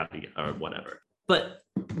Venus, yada, or whatever. But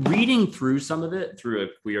reading through some of it through a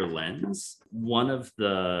queer lens, one of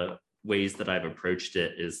the ways that I've approached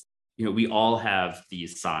it is, we all have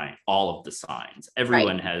these signs, all of the signs.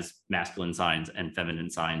 Everyone has masculine signs and feminine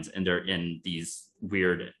signs, and they're in these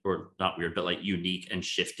weird, or not weird, but like unique and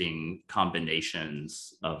shifting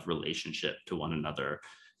combinations of relationship to one another.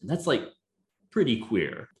 And that's like pretty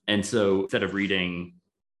queer. And so instead of reading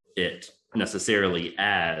it necessarily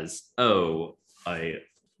as, oh, a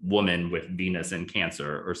woman with Venus in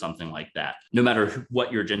Cancer or something like that, no matter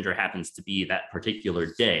what your gender happens to be that particular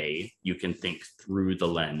day, you can think through the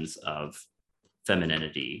lens of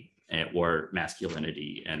femininity or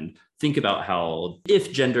masculinity and think about how,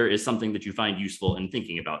 if gender is something that you find useful in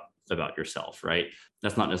thinking about yourself, right?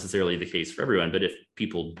 That's not necessarily the case for everyone, but if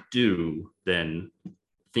people do, then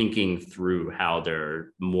thinking through how there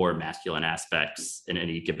are more masculine aspects in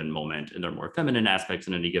any given moment and there are more feminine aspects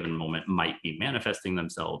in any given moment might be manifesting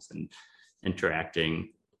themselves and interacting.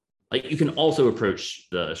 Like, you can also approach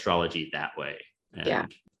the astrology that way.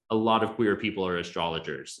 And a lot of queer people are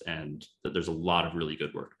astrologers, and that there's a lot of really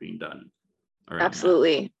good work being done.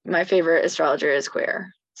 Absolutely. That. My favorite astrologer is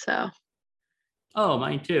queer. So. Oh,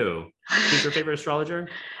 mine too. Who's your favorite astrologer?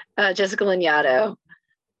 Jessica Lanyadoo.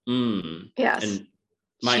 Yes. And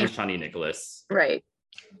mine is Shani Nicholas. Right.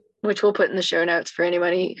 Which we'll put in the show notes for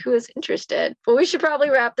anybody who is interested. Well, we should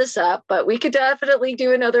probably wrap this up, but we could definitely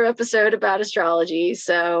do another episode about astrology.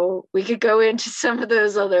 So we could go into some of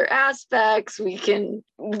those other aspects.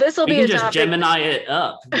 This will be a just topic. Gemini it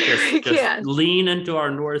up. Just lean into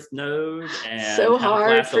our North Node and so have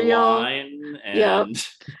hard a glass for of y'all. wine and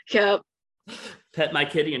Yep. pet my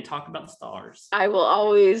kitty and talk about the stars. I will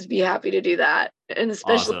always be happy to do that. And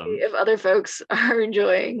especially if other folks are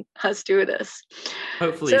enjoying us do this.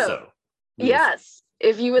 Hopefully so. Yes.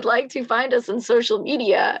 If you would like to find us on social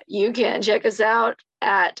media, you can check us out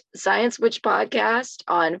at Science Witch Podcast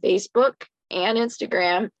on Facebook and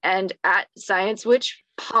Instagram, and at Science Witch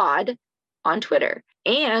Pod on Twitter.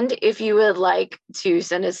 And if you would like to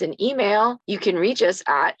send us an email, you can reach us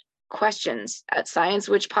at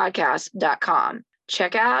questions@sciencewitchpodcast.com.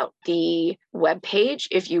 Check out the webpage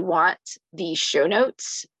if you want the show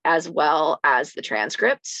notes as well as the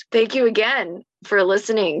transcripts. Thank you again for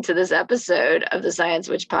listening to this episode of the Science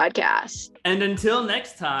Witch Podcast. And until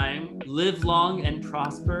next time, live long and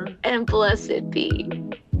prosper. And blessed be.